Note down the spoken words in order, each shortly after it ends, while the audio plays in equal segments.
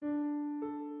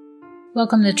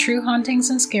Welcome to True Hauntings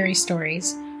and Scary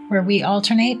Stories, where we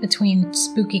alternate between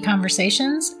spooky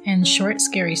conversations and short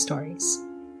scary stories.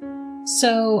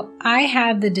 So, I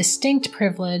had the distinct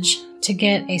privilege to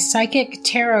get a psychic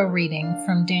tarot reading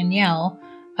from Danielle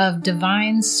of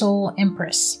Divine Soul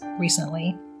Empress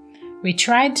recently. We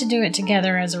tried to do it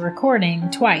together as a recording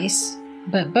twice,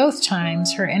 but both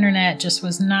times her internet just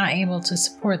was not able to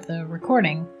support the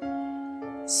recording.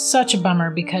 Such a bummer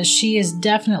because she is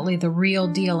definitely the real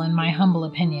deal in my humble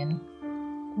opinion.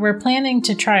 We're planning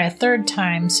to try a third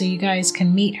time so you guys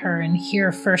can meet her and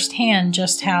hear firsthand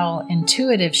just how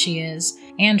intuitive she is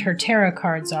and her tarot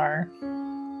cards are.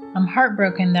 I'm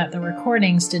heartbroken that the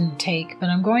recordings didn't take, but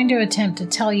I'm going to attempt to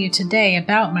tell you today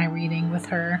about my reading with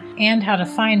her and how to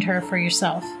find her for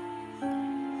yourself.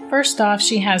 First off,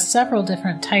 she has several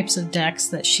different types of decks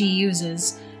that she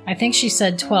uses. I think she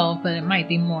said 12, but it might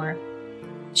be more.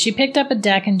 She picked up a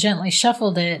deck and gently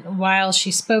shuffled it while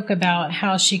she spoke about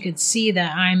how she could see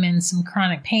that I'm in some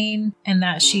chronic pain and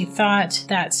that she thought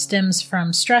that stems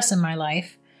from stress in my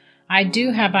life. I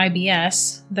do have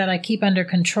IBS that I keep under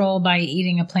control by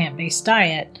eating a plant-based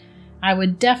diet. I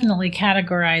would definitely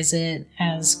categorize it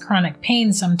as chronic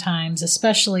pain sometimes,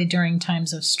 especially during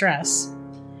times of stress.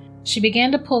 She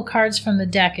began to pull cards from the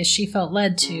deck as she felt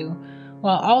led to,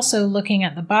 while also looking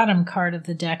at the bottom card of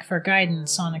the deck for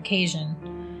guidance on occasion.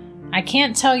 I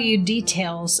can't tell you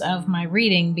details of my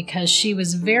reading because she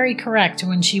was very correct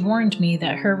when she warned me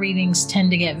that her readings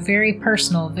tend to get very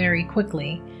personal very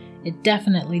quickly. It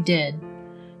definitely did.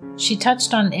 She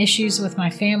touched on issues with my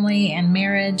family and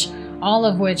marriage, all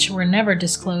of which were never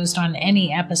disclosed on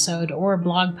any episode or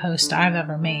blog post I've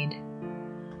ever made.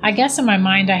 I guess in my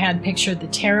mind I had pictured the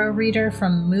tarot reader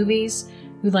from movies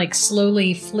who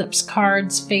slowly flips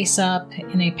cards face up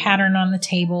in a pattern on the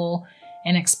table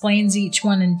and explains each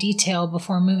one in detail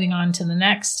before moving on to the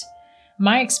next.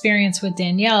 My experience with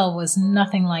Danielle was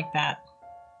nothing like that.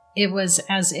 It was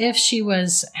as if she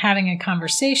was having a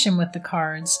conversation with the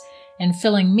cards and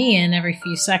filling me in every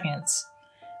few seconds.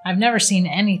 I've never seen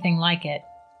anything like it.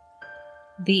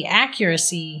 The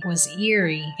accuracy was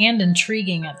eerie and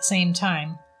intriguing at the same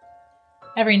time.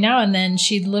 Every now and then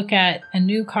she'd look at a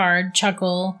new card,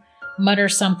 chuckle, mutter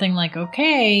something like,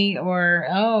 "Okay," or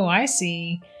 "Oh, I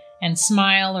see," and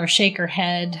smile or shake her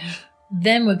head.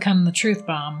 Then would come the truth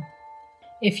bomb.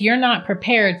 If you're not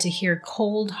prepared to hear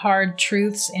cold, hard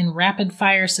truths in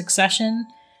rapid-fire succession,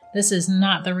 this is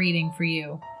not the reading for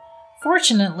you.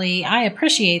 Fortunately, I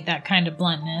appreciate that kind of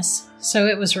bluntness, so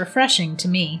it was refreshing to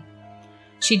me.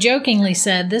 She jokingly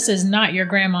said, "This is not your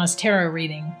grandma's tarot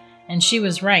reading," and she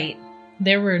was right.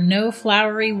 There were no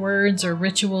flowery words or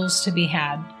rituals to be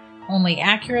had, only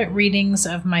accurate readings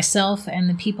of myself and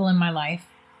the people in my life.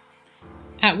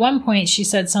 At one point, she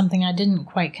said something I didn't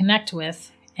quite connect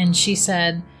with, and she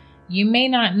said, "You may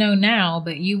not know now,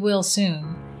 but you will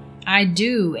soon." I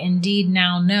do indeed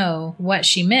now know what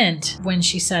she meant when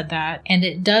she said that, and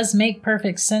it does make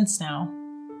perfect sense now.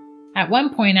 At one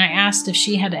point, I asked if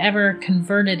she had ever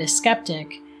converted a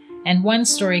skeptic, and one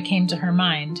story came to her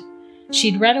mind.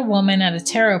 She'd read a woman at a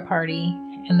tarot party,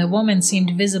 and the woman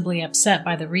seemed visibly upset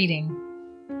by the reading.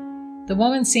 The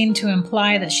woman seemed to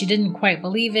imply that she didn't quite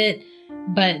believe it,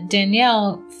 but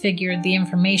Danielle figured the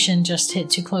information just hit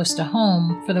too close to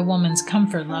home for the woman's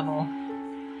comfort level.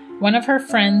 One of her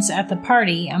friends at the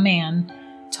party, a man,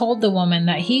 told the woman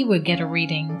that he would get a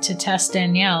reading to test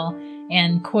Danielle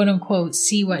and quote-unquote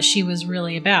see what she was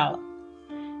really about.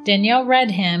 Danielle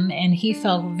read him, and he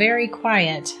felt very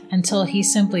quiet until he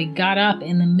simply got up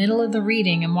in the middle of the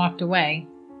reading and walked away.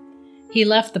 He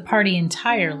left the party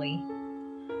entirely.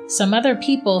 Some other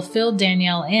people filled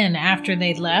Danielle in after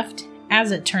they'd left. As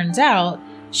it turns out,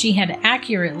 she had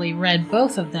accurately read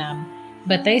both of them,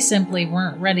 but they simply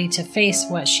weren't ready to face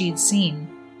what she'd seen.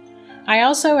 I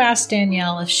also asked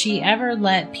Danielle if she ever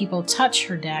let people touch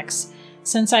her decks,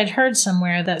 since I'd heard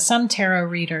somewhere that some tarot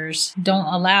readers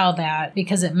don't allow that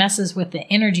because it messes with the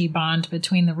energy bond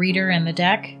between the reader and the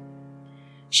deck.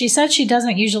 She said she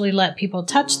doesn't usually let people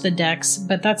touch the decks,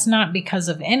 but that's not because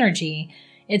of energy.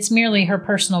 It's merely her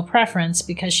personal preference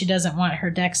because she doesn't want her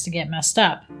decks to get messed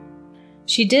up.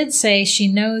 She did say she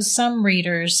knows some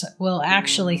readers will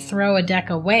actually throw a deck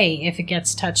away if it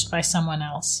gets touched by someone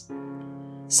else.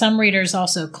 Some readers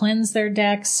also cleanse their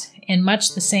decks in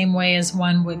much the same way as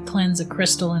one would cleanse a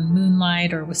crystal in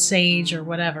moonlight or with sage or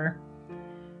whatever.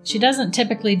 She doesn't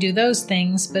typically do those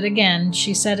things, but again,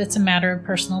 she said it's a matter of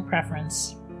personal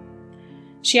preference.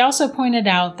 She also pointed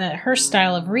out that her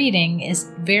style of reading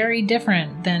is very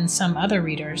different than some other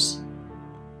readers.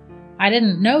 I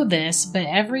didn't know this, but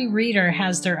every reader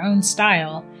has their own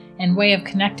style and way of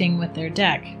connecting with their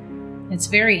deck. It's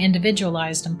very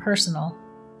individualized and personal.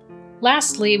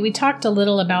 Lastly, we talked a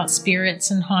little about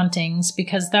spirits and hauntings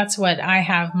because that's what I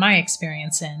have my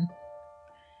experience in.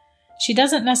 She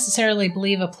doesn't necessarily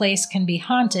believe a place can be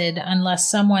haunted unless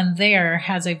someone there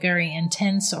has a very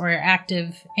intense or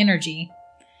active energy.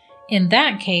 In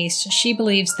that case, she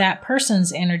believes that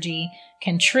person's energy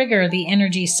can trigger the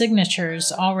energy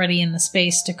signatures already in the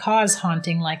space to cause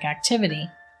haunting-like activity.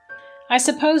 I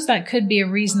suppose that could be a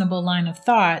reasonable line of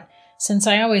thought, since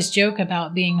I always joke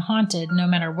about being haunted no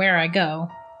matter where I go.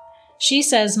 She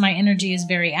says my energy is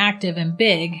very active and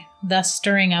big, thus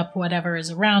stirring up whatever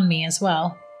is around me as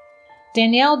well.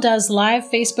 Danielle does live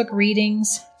Facebook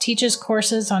readings, teaches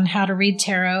courses on how to read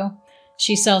tarot.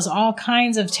 She sells all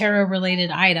kinds of tarot-related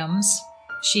items.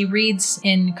 She reads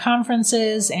in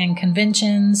conferences and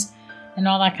conventions and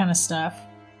all that kind of stuff.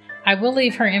 I will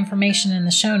leave her information in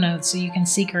the show notes so you can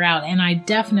seek her out, and I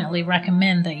definitely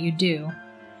recommend that you do.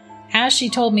 As she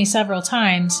told me several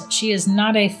times, she is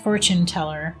not a fortune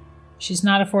teller. She's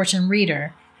not a fortune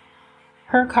reader.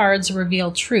 Her cards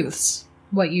reveal truths.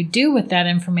 What you do with that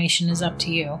information is up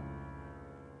to you.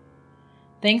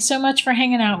 Thanks so much for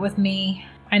hanging out with me.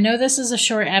 I know this is a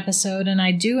short episode, and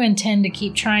I do intend to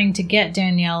keep trying to get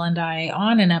Danielle and I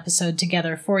on an episode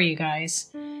together for you guys.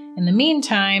 In the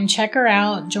meantime, check her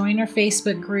out, join her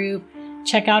Facebook group,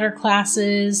 check out her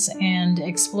classes, and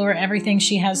explore everything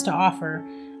she has to offer.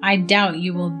 I doubt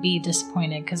you will be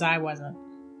disappointed because I wasn't.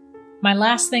 My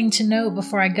last thing to note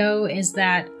before I go is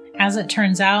that, as it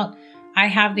turns out, I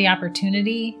have the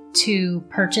opportunity to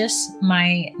purchase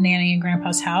my Nanny and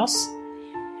Grandpa's house,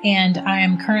 and I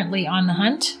am currently on the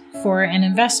hunt for an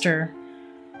investor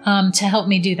to help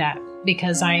me do that,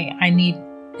 because I need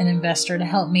an investor to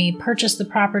help me purchase the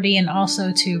property and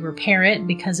also to repair it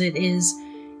because it is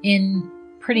in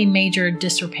pretty major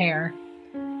disrepair.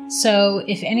 So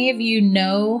if any of you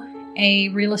know a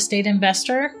real estate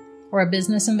investor or a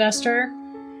business investor,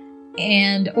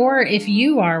 or if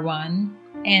you are one,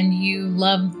 and you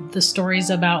love the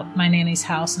stories about my nanny's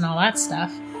house and all that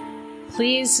stuff,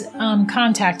 please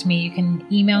contact me. You can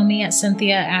email me at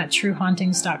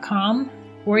cynthia@truehauntings.com,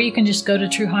 or you can just go to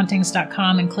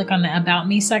truehauntings.com and click on the About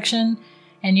Me section,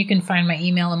 and you can find my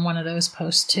email in one of those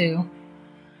posts too.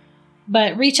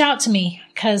 But reach out to me,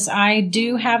 because I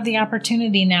do have the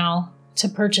opportunity now to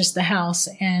purchase the house,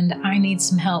 and I need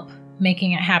some help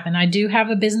making it happen. I do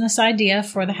have a business idea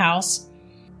for the house.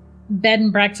 Bed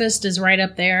and breakfast is right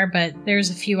up there, but there's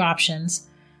a few options.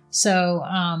 So,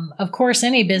 of course,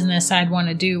 any business I'd want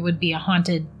to do would be a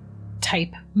haunted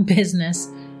type business,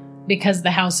 because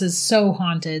the house is so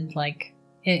haunted, like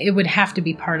it would have to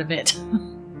be part of it.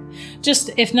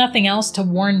 Just, if nothing else, to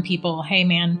warn people, hey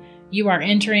man, you are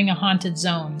entering a haunted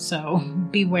zone, so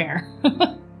beware.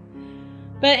 But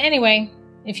anyway,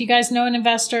 if you guys know an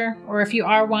investor, or if you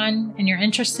are one and you're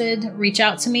interested, reach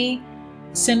out to me.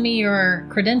 Send me your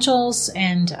credentials,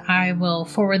 and I will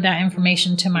forward that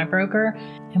information to my broker,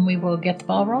 and we will get the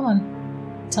ball rolling.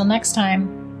 Till next time,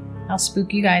 I'll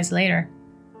spook you guys later.